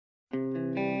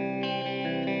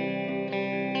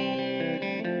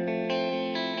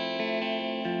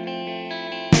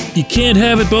You can't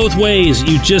have it both ways.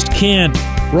 You just can't.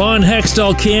 Ron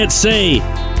Hextall can't say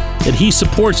that he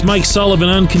supports Mike Sullivan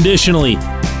unconditionally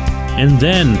and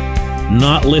then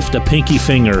not lift a pinky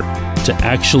finger to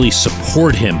actually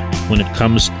support him when it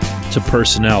comes to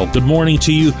personnel. Good morning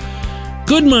to you.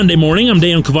 Good Monday morning. I'm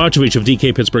Dejan Kovacevic of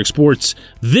DK Pittsburgh Sports.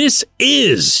 This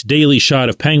is Daily Shot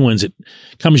of Penguins. It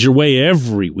comes your way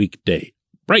every weekday,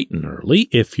 bright and early,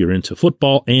 if you're into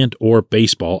football and or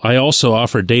baseball. I also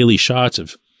offer daily shots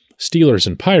of Steelers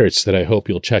and Pirates that I hope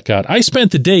you'll check out. I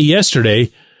spent the day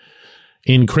yesterday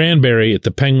in Cranberry at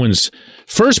the Penguins'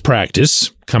 first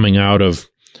practice coming out of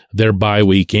their bye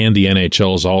week and the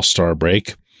NHL's All-Star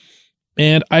break.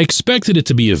 And I expected it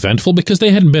to be eventful because they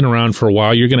hadn't been around for a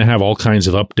while. You're going to have all kinds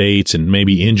of updates and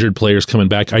maybe injured players coming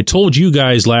back. I told you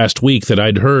guys last week that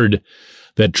I'd heard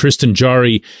that Tristan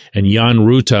Jarry and Jan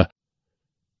Rutta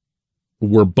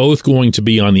were both going to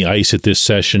be on the ice at this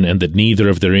session and that neither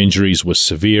of their injuries was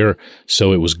severe.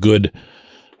 So it was good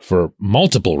for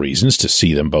multiple reasons to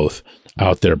see them both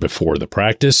out there before the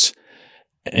practice.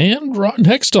 And Ron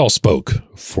Hextall spoke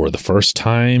for the first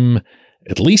time,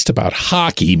 at least about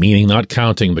hockey, meaning not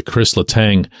counting the Chris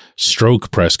Letang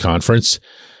stroke press conference,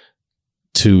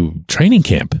 to training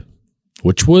camp,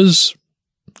 which was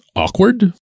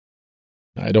awkward.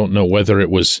 I don't know whether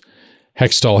it was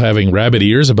Hextall having rabbit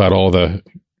ears about all the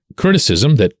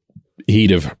criticism that he'd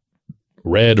have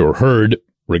read or heard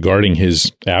regarding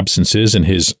his absences and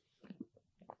his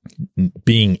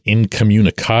being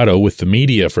incommunicado with the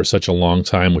media for such a long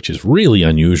time, which is really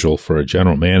unusual for a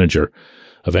general manager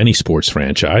of any sports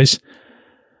franchise.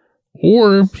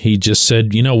 Or he just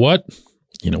said, you know what?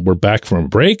 We're back from a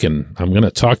break and I'm going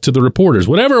to talk to the reporters.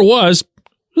 Whatever it was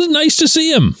nice to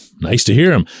see him. Nice to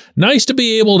hear him. Nice to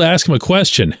be able to ask him a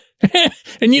question.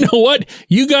 And you know what?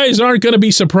 You guys aren't going to be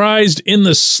surprised in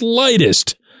the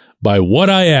slightest by what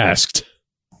I asked.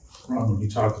 Ron, when you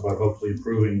talked about hopefully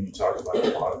improving, you talked about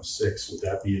the bottom six. Would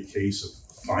that be a case of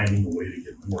finding a way to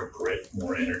get more grit,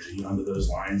 more energy onto those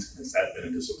lines? Has that been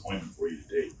a disappointment for you to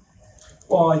date?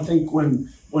 Well, I think when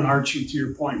Archie, to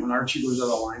your point, when Archie was out of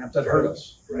the lineup, that hurt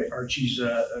us. Right. Archie's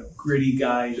a gritty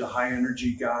guy. He's a high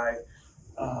energy guy.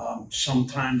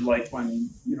 Sometimes, like when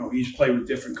he's played with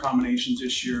different combinations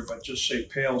this year, but just say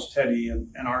Pales, Teddy,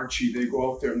 and Archie, they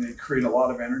go out there and they create a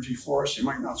lot of energy for us. They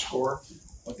might not score,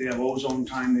 but they have ozone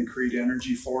time. They create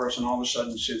energy for us, and all of a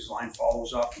sudden, his line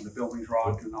follows up, and the building's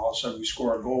rocking, and all of a sudden we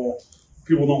score a goal.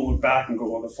 People don't look back and go,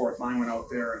 "Well, the fourth line went out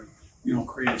there and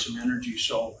created some energy."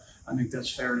 So I think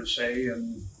that's fair to say,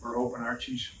 and we're hoping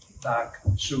Archie's back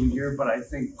soon here. But I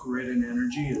think grit and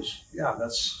energy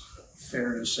that's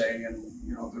fair to say, and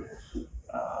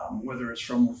whether it's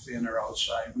from within or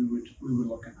outside, we would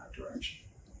look in that direction.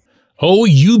 Oh,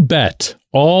 you bet,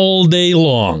 all day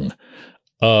long,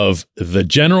 of the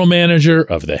general manager,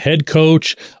 of the head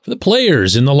coach, of the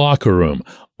players in the locker room.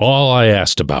 All I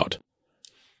asked about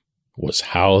was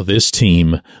how this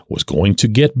team was going to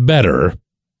get better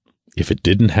if it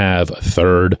didn't have a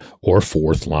third or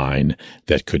fourth line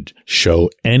that could show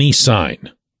any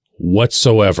sign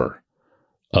whatsoever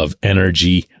of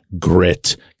energy,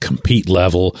 grit, compete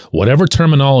level, whatever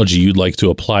terminology you'd like to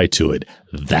apply to it,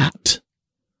 that.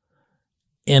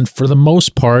 And for the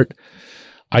most part,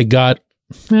 I got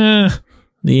the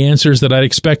answers that I'd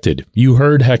expected. You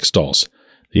heard Hextall's.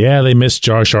 Yeah, they missed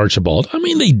Josh Archibald. I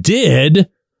mean, they did.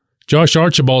 Josh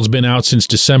Archibald's been out since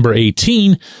December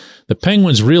 18. The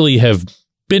Penguins really have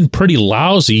been pretty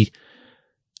lousy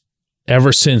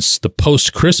ever since the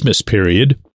post-Christmas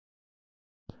period.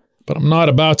 But I'm not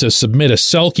about to submit a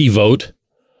Selke vote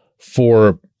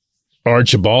for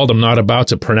Archibald. I'm not about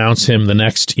to pronounce him the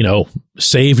next,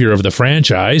 savior of the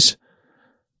franchise.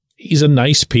 He's a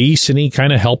nice piece, and he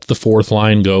kind of helped the fourth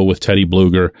line go with Teddy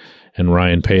Bluger and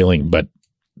Ryan Poehling, but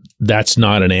that's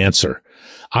not an answer.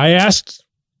 I asked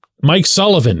Mike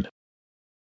Sullivan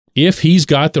if he's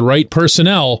got the right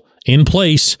personnel in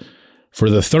place for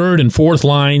the third and fourth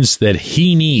lines that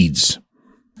he needs.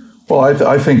 Well,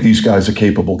 I think these guys are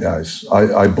capable guys.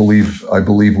 I believe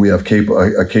we have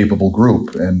a capable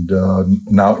group, and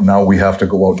now we have to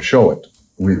go out and show it.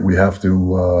 We have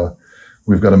to.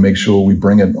 We've got to make sure we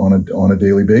bring it on a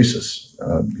daily basis.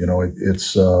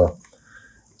 It's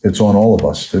on all of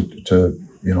us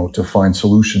to find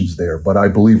solutions there. But I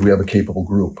believe we have a capable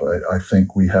group. I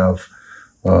think we have.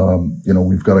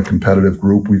 We've got a competitive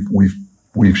group.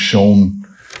 We've shown.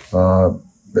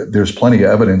 There's plenty of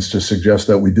evidence to suggest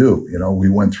that we do. We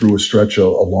went through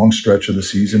a long stretch of the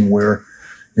season where,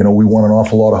 we won an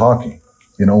awful lot of hockey,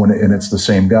 and it's the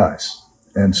same guys.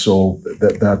 And so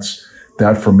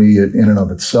that for me, in and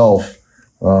of itself,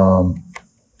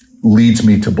 leads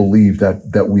me to believe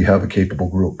that we have a capable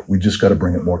group. We just got to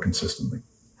bring it more consistently.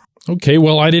 Okay,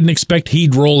 well, I didn't expect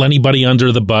he'd roll anybody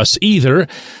under the bus either.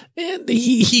 And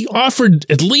he offered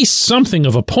at least something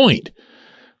of a point,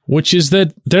 which is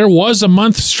that there was a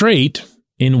month straight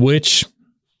in which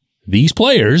these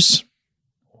players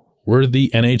were the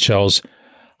NHL's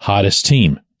hottest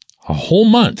team. A whole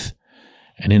month.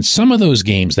 And in some of those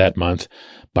games that month,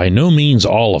 by no means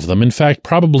all of them, in fact,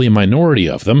 probably a minority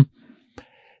of them,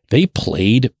 they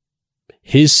played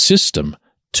his system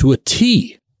to a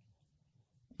T.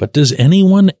 But does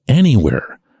anyone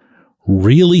anywhere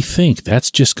really think that's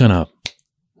just going to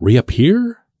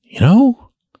reappear? You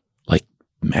know, like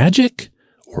magic?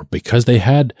 Or because they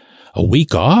had a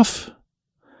week off?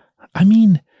 I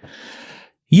mean,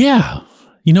 yeah,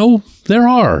 you know, there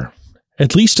are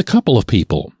at least a couple of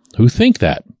people who think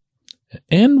that.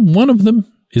 And one of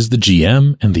them is the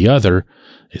GM and the other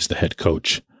is the head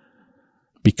coach.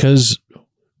 Because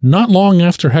not long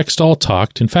after Hextall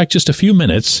talked, in fact, just a few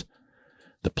minutes,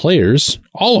 the players,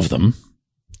 all of them,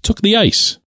 took the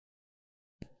ice.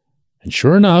 And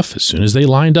sure enough, as soon as they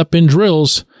lined up in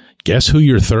drills, guess who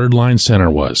your third line center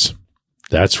was?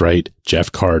 That's right,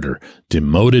 Jeff Carter,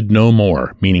 demoted no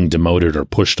more, meaning demoted or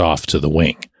pushed off to the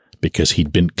wing, because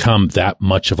he'd become that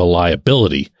much of a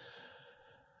liability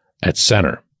at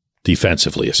center,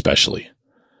 defensively especially.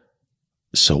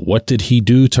 So what did he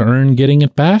do to earn getting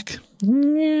it back?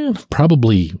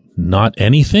 Probably not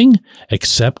anything,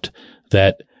 except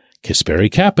that Kasperi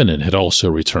Kapanen had also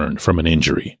returned from an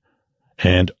injury.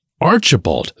 And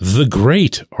Archibald, the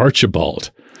great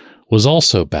Archibald, was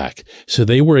also back. So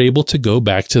they were able to go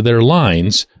back to their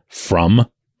lines from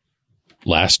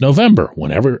last November,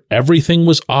 whenever everything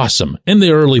was awesome, in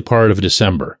the early part of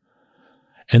December.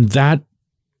 And that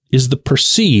is the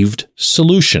perceived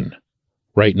solution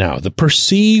right now. The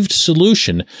perceived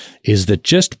solution is that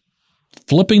just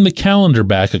flipping the calendar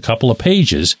back a couple of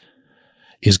pages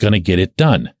is going to get it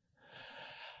done.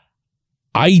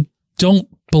 I don't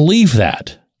believe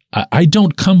that. I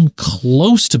don't come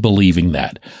close to believing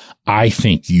that. I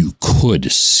think you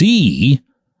could see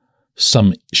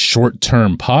some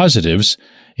short-term positives,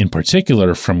 in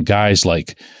particular from guys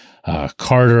like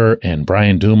Carter and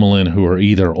Brian Dumoulin, who are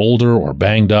either older or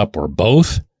banged up or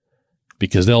both,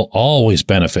 because they'll always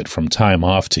benefit from time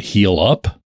off to heal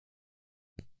up.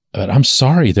 But I'm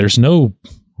sorry, there's no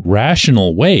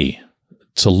rational way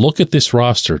to look at this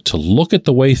roster, to look at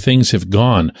the way things have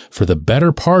gone for the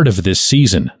better part of this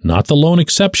season, not the lone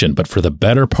exception, but for the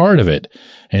better part of it,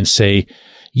 and say,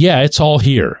 yeah, it's all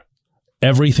here.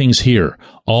 Everything's here.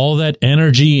 All that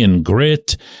energy and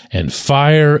grit and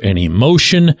fire and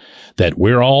emotion that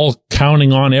we're all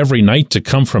counting on every night to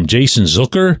come from Jason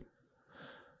Zucker,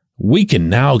 we can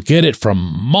now get it from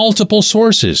multiple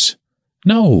sources.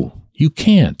 No, you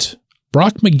can't.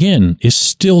 Brock McGinn is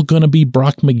still going to be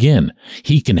Brock McGinn.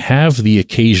 He can have the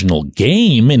occasional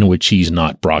game in which he's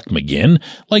not Brock McGinn,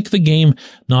 like the game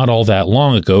not all that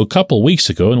long ago, a couple weeks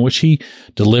ago, in which he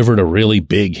delivered a really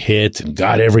big hit and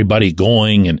got everybody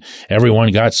going and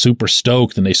everyone got super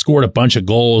stoked and they scored a bunch of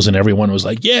goals and everyone was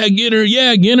like, yeah,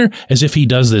 Ginner, as if he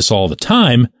does this all the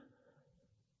time.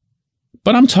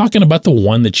 But I'm talking about the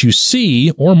one that you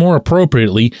see, or more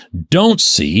appropriately, don't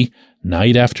see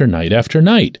night after night after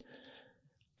night.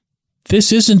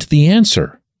 This isn't the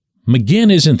answer.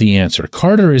 McGinn isn't the answer.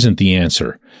 Carter isn't the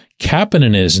answer.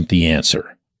 Kapanen isn't the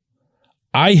answer.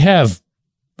 I have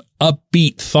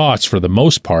upbeat thoughts for the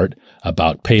most part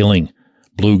about Poehling,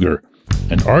 Blueger,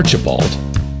 and Archibald.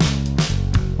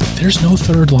 But there's no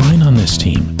third line on this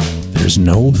team. There's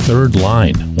no third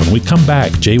line. When we come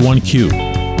back, J1Q.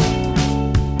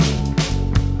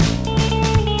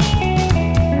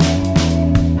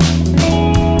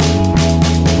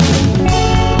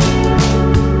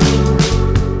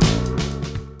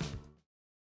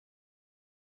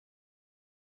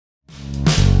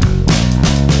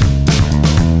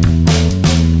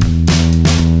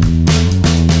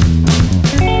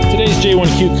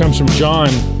 J1Q comes from John,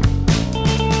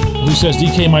 who says,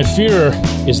 DK, my fear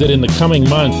is that in the coming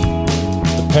month,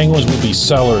 the Penguins will be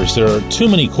sellers. There are too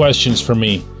many questions for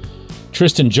me.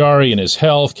 Tristan Jarry and his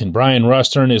health. Can Brian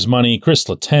Rust earn his money? Chris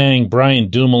Letang,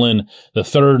 Brian Dumoulin, the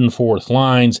third and fourth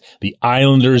lines. The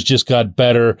Islanders just got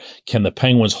better. Can the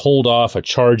Penguins hold off a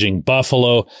charging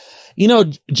Buffalo? You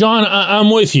know, John, I'm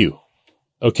with you.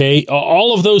 Okay?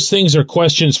 All of those things are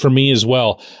questions for me as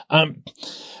well.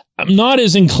 I'm not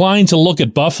as inclined to look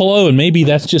at Buffalo, and maybe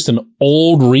that's just an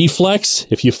old reflex,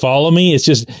 if you follow me. It's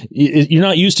just, you're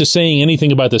not used to saying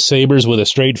anything about the Sabres with a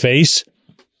straight face,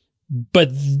 but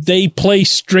they play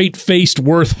straight-faced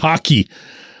worth hockey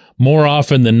more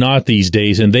often than not these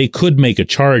days, and they could make a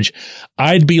charge.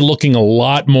 I'd be looking a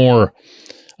lot more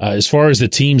as far as the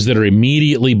teams that are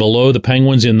immediately below the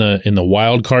Penguins in the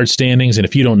wild card standings. And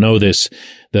if you don't know this,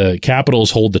 the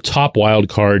Capitals hold the top wild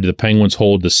card, the Penguins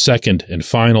hold the second and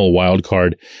final wild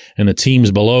card, and the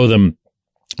teams below them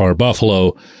are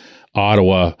Buffalo,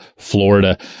 Ottawa,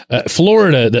 Florida.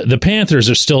 The Panthers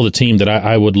are still the team that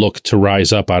I would look to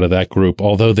rise up out of that group,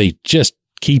 although they just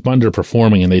keep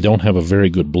underperforming and they don't have a very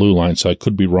good blue line, so I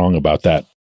could be wrong about that.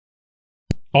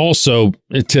 Also,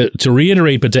 to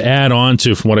reiterate, but to add on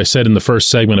to from what I said in the first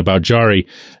segment about Jarry,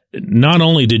 not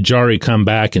only did Jarry come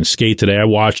back and skate today, I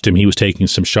watched him. He was taking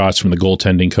some shots from the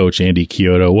goaltending coach, Andy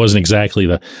Chiodo. It wasn't exactly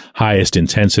the highest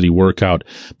intensity workout,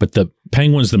 but the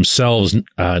Penguins themselves,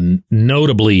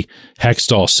 notably,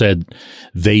 Hextall said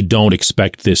they don't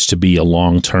expect this to be a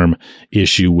long-term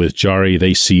issue with Jarry.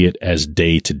 They see it as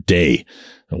day-to-day.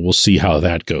 And we'll see how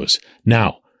that goes.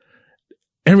 Now,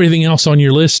 everything else on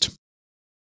your list,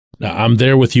 I'm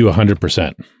there with you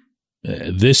 100%.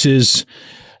 This is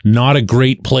not a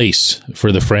great place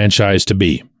for the franchise to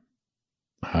be.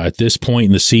 At this point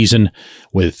in the season,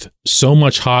 with so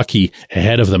much hockey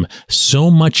ahead of them, so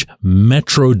much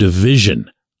Metro Division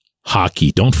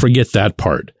hockey, don't forget that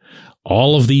part.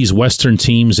 All of these Western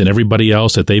teams and everybody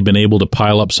else that they've been able to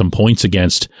pile up some points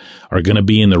against are going to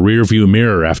be in the rearview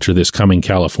mirror after this coming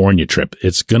California trip.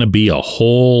 It's going to be a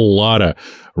whole lot of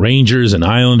Rangers and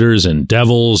Islanders and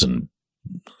Devils and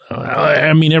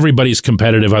I mean, everybody's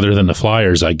competitive other than the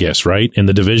Flyers, I guess, right, in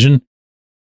the division?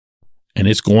 And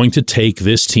it's going to take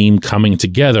this team coming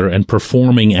together and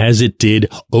performing as it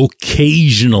did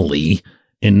occasionally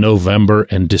in November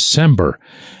and December.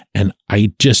 And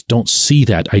I just don't see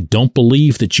that. I don't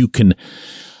believe that you can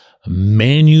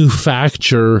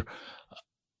manufacture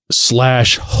 /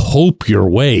 hope your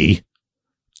way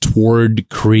toward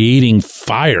creating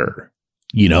fire,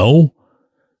 you know?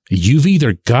 You've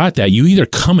either got that, you either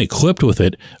come equipped with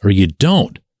it or you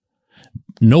don't.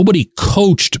 Nobody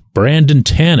coached Brandon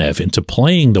Tanev into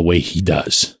playing the way he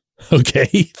does.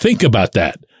 Okay? Think about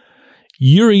that.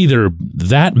 You're either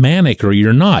that manic or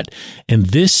you're not. And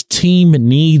this team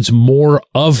needs more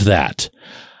of that.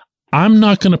 I'm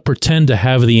not going to pretend to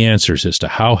have the answers as to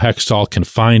how Hextall can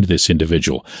find this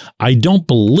individual. I don't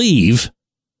believe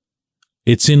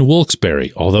it's in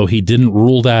Wilkes-Barre, although he didn't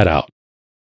rule that out.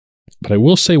 But I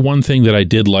will say one thing that I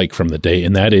did like from the day,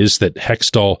 and that is that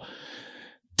Hextall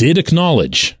did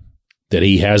acknowledge that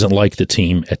he hasn't liked the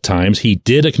team at times. He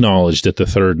did acknowledge that the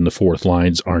third and the fourth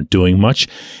lines aren't doing much.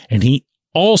 And he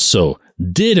also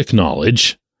did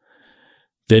acknowledge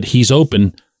that he's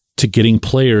open to getting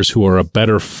players who are a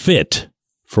better fit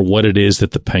for what it is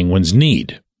that the Penguins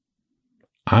need.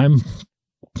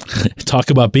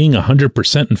 Talk about being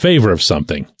 100% in favor of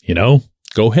something, you know?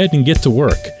 Go ahead and get to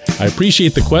work. I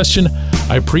appreciate the question.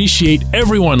 I appreciate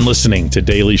everyone listening to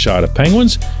Daily Shot of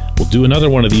Penguins. We'll do another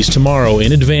one of these tomorrow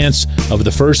in advance of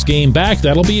the first game back.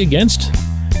 That'll be against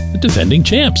the defending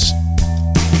champs.